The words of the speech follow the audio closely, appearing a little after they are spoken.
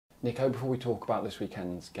Nico, before we talk about this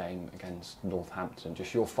weekend's game against Northampton,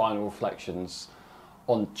 just your final reflections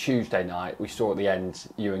on Tuesday night. We saw at the end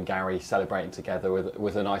you and Gary celebrating together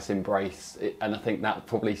with a nice embrace, and I think that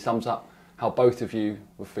probably sums up how both of you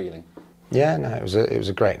were feeling. Yeah, no, it was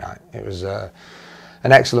a great night. It was an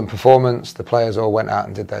excellent performance. The players all went out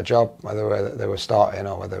and did their job, whether they were starting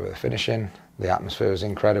or whether they were finishing. The atmosphere was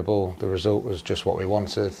incredible. The result was just what we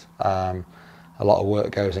wanted. A lot of work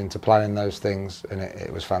goes into planning those things, and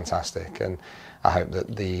it was fantastic. And I hope that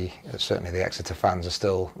certainly the Exeter fans are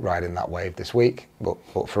still riding that wave this week. But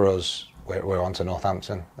for us, we're on to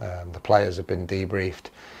Northampton. The players have been debriefed.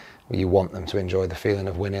 You want them to enjoy the feeling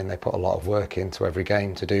of winning. They put a lot of work into every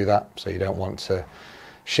game to do that, so you don't want to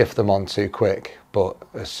shift them on too quick. But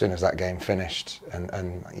as soon as that game finished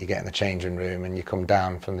and you get in the changing room and you come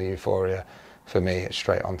down from the euphoria, for me it's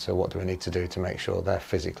straight on to what do we need to do to make sure they're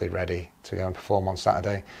physically ready to go and perform on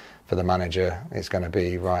Saturday. For the manager, it's going to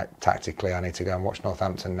be, right, tactically I need to go and watch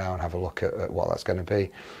Northampton now and have a look at what that's going to be.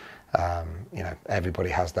 Everybody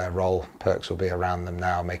has their role. Perks will be around them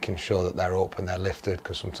now, making sure that they're up and they're lifted,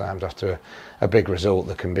 because sometimes after a big result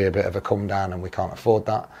there can be a bit of a come down, and we can't afford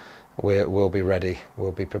that. We'll be ready,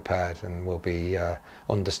 we'll be prepared, and we'll be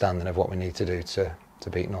understanding of what we need to do to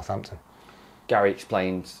beat Northampton. Gary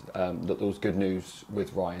explained that there was good news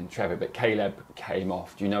with Ryan Trevor, but Caleb came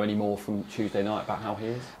off. Do you know any more from Tuesday night about how he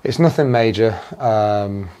is? It's nothing major.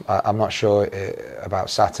 I'm not sure about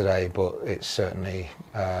Saturday, but it's certainly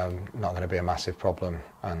not going to be a massive problem.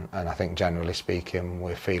 And I think generally speaking,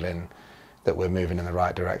 we're feeling that we're moving in the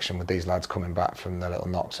right direction with these lads coming back from the little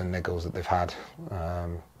knocks and niggles that they've had.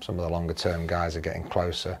 Some of the longer term guys are getting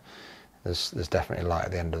closer. There's definitely light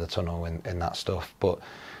at the end of the tunnel in that stuff. But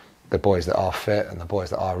the boys that are fit and the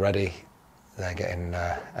boys that are ready, they're getting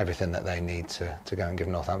everything that they need to go and give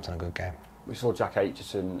Northampton a good game. We saw Jack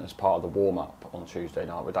Nicholson as part of the warm-up on Tuesday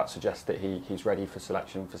night. Would that suggest that he's ready for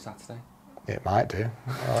selection for Saturday? It might do,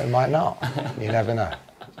 or it might not. You never know.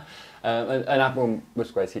 And Admiral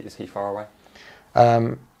Musgrave, is he far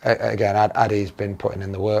away? Again, Addy's been putting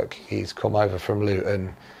in the work. He's come over from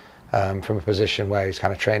Luton from a position where he's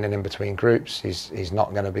kind of training in between groups. He's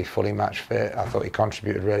not going to be fully match fit. I thought he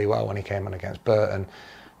contributed really well when he came on against Burton.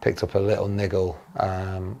 Picked up a little niggle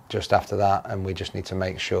just after that, and we just need to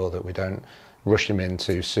make sure that we don't rush him in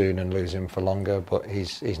too soon and lose him for longer, but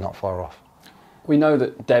he's not far off. We know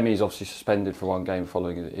that Demi's obviously suspended for one game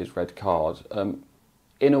following his red card.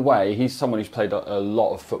 In a way, he's someone who's played a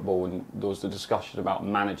lot of football, and there was the discussion about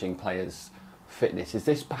managing players' fitness. Is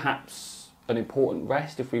this perhaps an important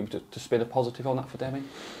rest, if we were to spin a positive on that for Demi?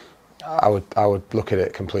 I would look at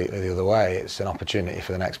it completely the other way. It's an opportunity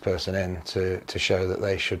for the next person in to show that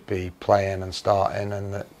they should be playing and starting,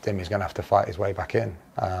 and that Demi's going to have to fight his way back in.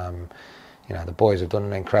 The boys have done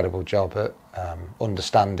an incredible job at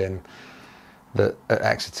understanding that at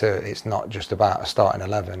Exeter it's not just about a starting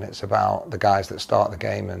 11, it's about the guys that start the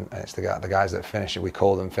game, and it's the guys that finish it. We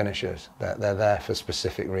call them finishers. They're there for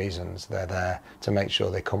specific reasons. They're there to make sure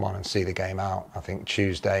they come on and see the game out. I think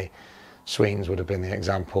Tuesday, Sweens would have been the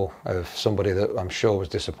example of somebody that I'm sure was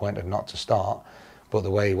disappointed not to start, but the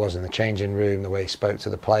way he was in the changing room, the way he spoke to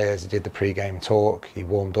the players, he did the pre-game talk, he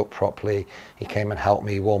warmed up properly, he came and helped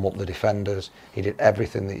me warm up the defenders, he did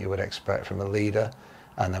everything that you would expect from a leader.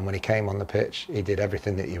 And then when he came on the pitch, he did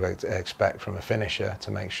everything that you would expect from a finisher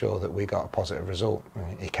to make sure that we got a positive result.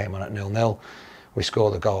 He came on at 0-0, we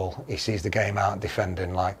score the goal, he sees the game out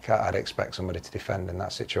defending like I'd expect somebody to defend in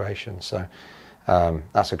that situation. So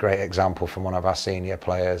that's a great example from one of our senior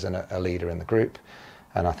players and a leader in the group.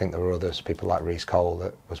 And I think there were others, people like Reece Cole,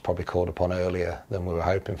 that was probably called upon earlier than we were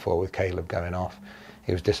hoping for, with Caleb going off.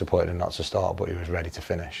 He was disappointed not to start, but he was ready to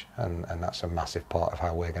finish, and that's a massive part of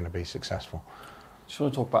how we're going to be successful. Just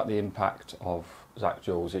want to talk about the impact of Zach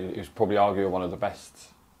Jules. He was probably arguably one of the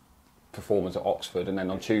best performers at Oxford, and then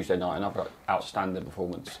on Tuesday night another outstanding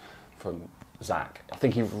performance from Zach. I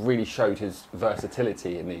think he really showed his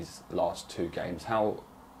versatility in these last two games. How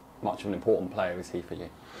much of an important player is he for you?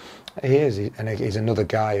 He is, and he's another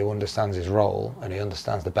guy who understands his role, and he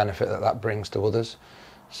understands the benefit that brings to others.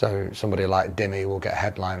 So somebody like Dimmy will get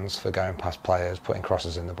headlines for going past players, putting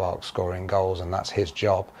crosses in the box, scoring goals, and that's his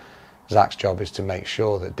job. Zach's job is to make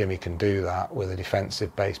sure that Dimmy can do that with a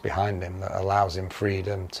defensive base behind him that allows him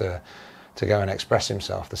freedom to go and express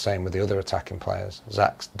himself. The same with the other attacking players.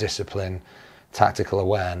 Zach's discipline, tactical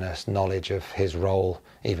awareness, knowledge of his role,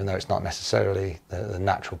 even though it's not necessarily the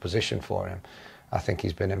natural position for him, I think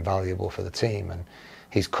he's been invaluable for the team. And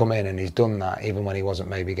he's come in and he's done that even when he wasn't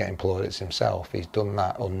maybe getting plaudits himself. He's done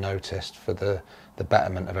that unnoticed for the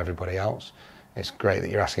betterment of everybody else. it's great that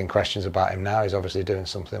you're asking questions about him now. He's obviously doing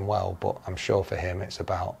something well, but I'm sure for him it's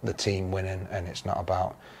about the team winning and it's not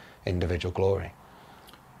about individual glory.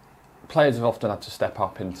 Players have often had to step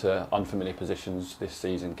up into unfamiliar positions this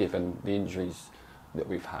season given the injuries that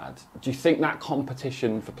we've had. Do you think that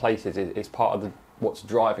competition for places is part of what's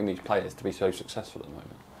driving these players to be so successful at the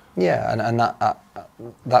moment? Yeah, and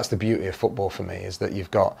that's the beauty of football for me, is that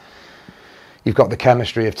you've got the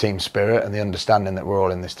chemistry of team spirit and the understanding that we're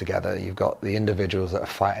all in this together. You've got the individuals that are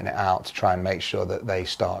fighting it out to try and make sure that they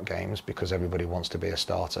start games because everybody wants to be a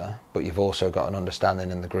starter. But you've also got an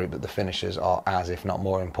understanding in the group that the finishers are as, if not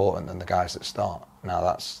more important than the guys that start. Now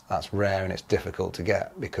that's rare and it's difficult to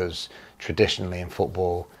get because traditionally in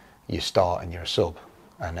football you start and you're a sub.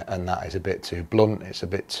 And that is a bit too blunt, it's a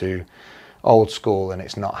bit too old school, and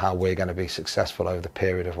it's not how we're going to be successful over the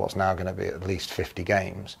period of what's now going to be at least 50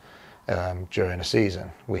 games. During a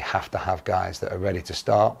season, we have to have guys that are ready to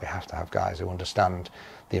start. We have to have guys who understand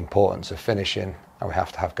the importance of finishing, and we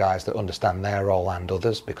have to have guys that understand their role and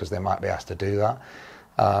others because they might be asked to do that.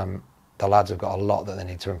 The lads have got a lot that they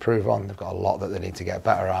need to improve on. They've got a lot that they need to get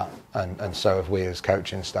better at, and so have we as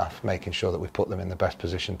coaching staff, making sure that we put them in the best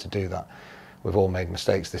position to do that. We've all made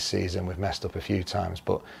mistakes this season. We've messed up a few times,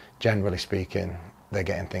 but generally speaking, they're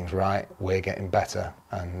getting things right. We're getting better,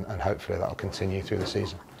 and hopefully that'll continue through the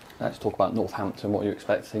season. Let's talk about Northampton. What are you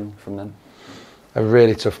expecting from them? A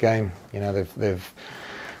really tough game. You know, they've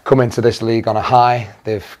come into this league on a high.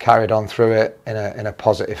 They've carried on through it in a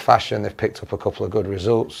positive fashion. They've picked up a couple of good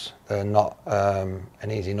results. They're not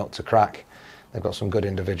an easy nut to crack. They've got some good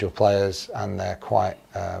individual players and they're quite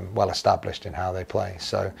well established in how they play.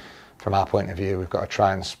 So from our point of view, we've got to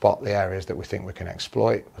try and spot the areas that we think we can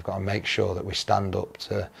exploit. We've got to make sure that we stand up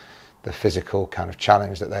to the physical kind of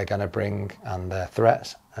challenge that they're going to bring and their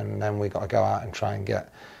threats, and then we've got to go out and try and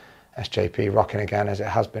get SJP rocking again as it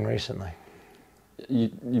has been recently. You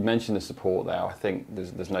mentioned the support there. I think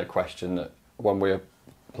there's no question that when we're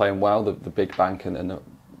playing well, the big bank and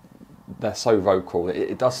they're so vocal.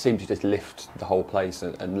 It does seem to just lift the whole place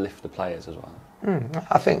and lift the players as well.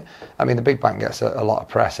 I mean, the big bank gets a lot of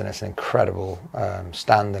press and it's an incredible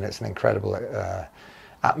stand and it's an incredible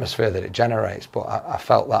atmosphere that it generates, but I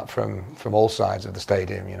felt that from all sides of the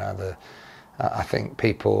stadium. You know, I think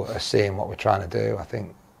people are seeing what we're trying to do. I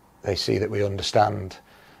think they see that we understand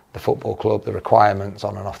the football club, the requirements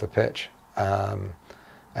on and off the pitch, and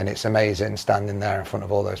it's amazing standing there in front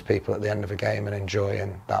of all those people at the end of a game and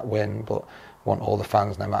enjoying that win, but want all the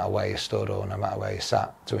fans, no matter where you stood or no matter where you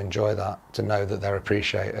sat, to enjoy that, to know that they're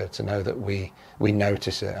appreciated, to know that we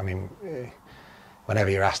notice it. I mean,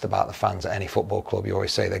 whenever you're asked about the fans at any football club, you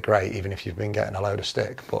always say they're great, even if you've been getting a load of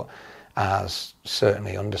stick. But ours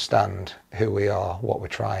certainly understand who we are, what we're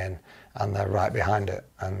trying, and they're right behind it.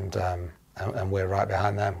 And we're right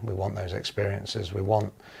behind them. We want those experiences. We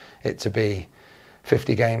want it to be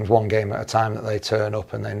 50 games, one game at a time, that they turn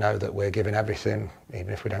up and they know that we're giving everything,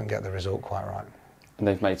 even if we don't get the result quite right. And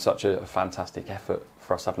they've made such a fantastic effort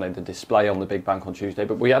for us having the display on the big bank on Tuesday.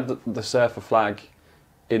 But we had the surfer flag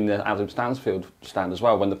in the Adam Stansfield stand as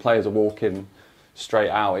well. When the players are walking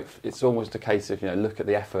straight out, it's almost a case of, look at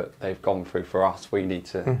the effort they've gone through for us. We need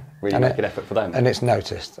to really make an effort for them. And it's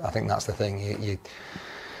noticed. I think that's the thing. You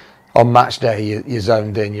on match day, you're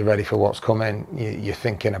zoned in, you're ready for what's coming. You're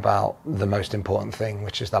thinking about the most important thing,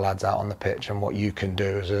 which is the lads out on the pitch and what you can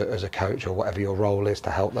do as a coach or whatever your role is to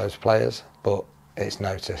help those players. But it's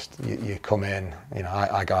noticed. You come in,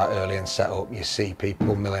 I go out early and set up. You see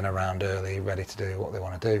people milling around early, ready to do what they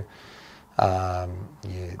want to do.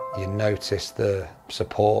 You notice the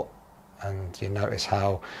support and you notice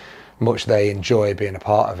how much they enjoy being a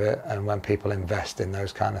part of it. And when people invest in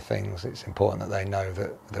those kind of things, it's important that they know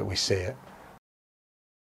that we see it.